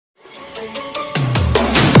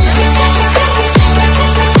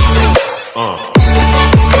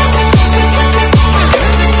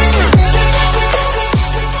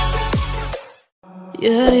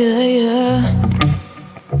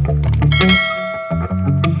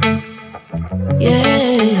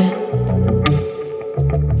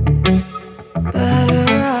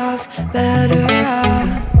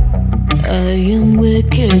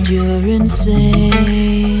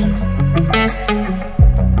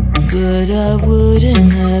but I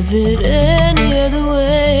wouldn't have it any other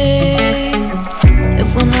way. If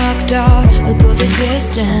we're knocked out, we'll go the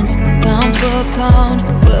distance, pound for pound.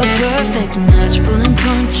 We're a perfect match, pulling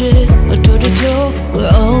punches, or toe to toe,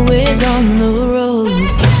 we're always on the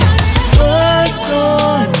road. Worse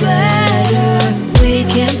or better, we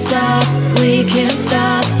can't stop, we can't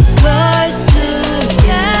stop. 'Cause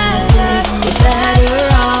together we're better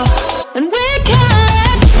off, and we can.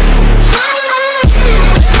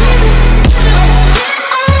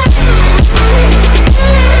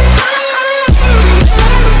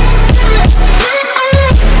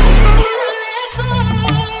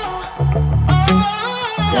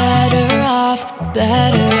 Better off,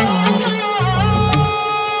 better off,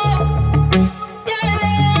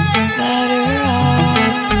 better off.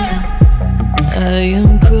 I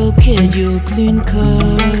am crooked, you're clean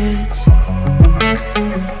cuts.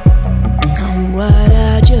 I'm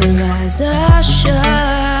wide-eyed, your eyes are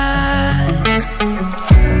shut.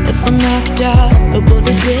 If we're knocked out, we'll go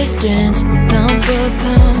the distance, pound for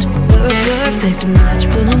pound. We're a perfect match,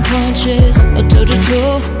 pulling punches, or toe to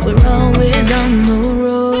toe, we're always on the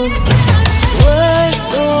road. Worse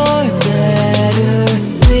or better,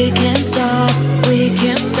 we can't stop, we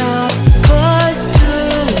can't stop. 'Cause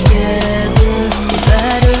together we're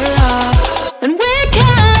better off, and we can.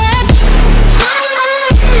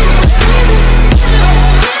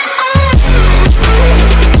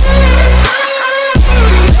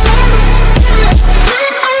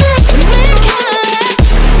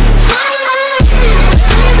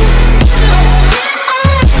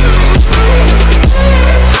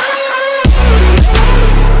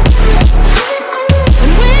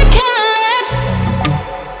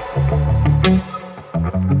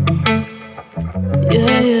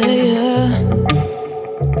 Yeah, yeah, yeah.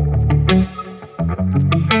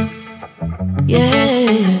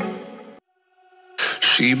 Yeah.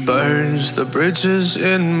 She burns the bridges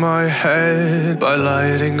in my head by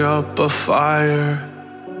lighting up a fire.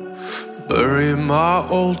 Bury my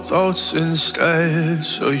old thoughts instead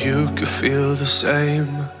so you could feel the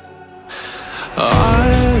same. I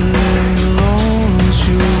live alone with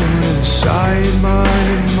you inside my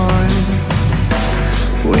mind.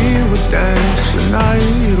 We would dance the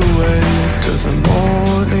night away to the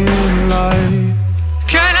morning light.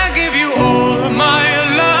 Can I give you all of my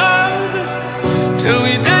love till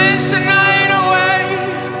we dance the night away?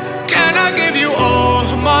 Can I give you all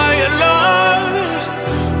of my love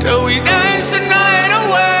till we dance the night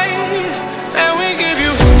away? And we give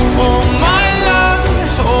you all my love,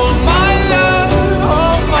 all my love,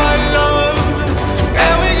 all my love.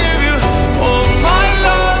 And we give you all my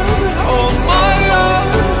love, all my love,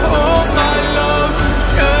 all my love.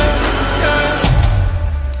 Yeah, yeah.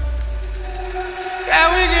 And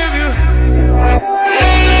we give you.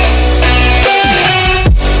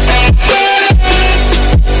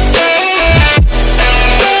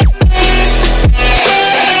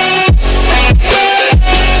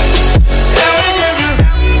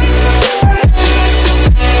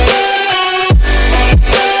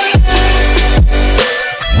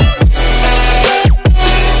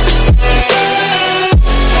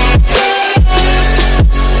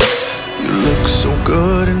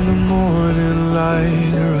 Good in the morning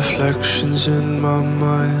light, reflections in my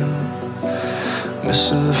mind.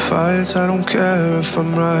 Missing the fights, I don't care if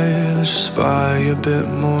I'm right. Let's just buy a bit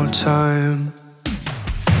more time.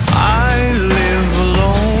 I live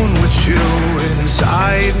alone with you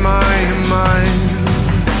inside my mind.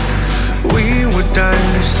 We would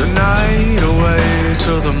dance the night away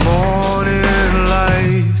till the morning.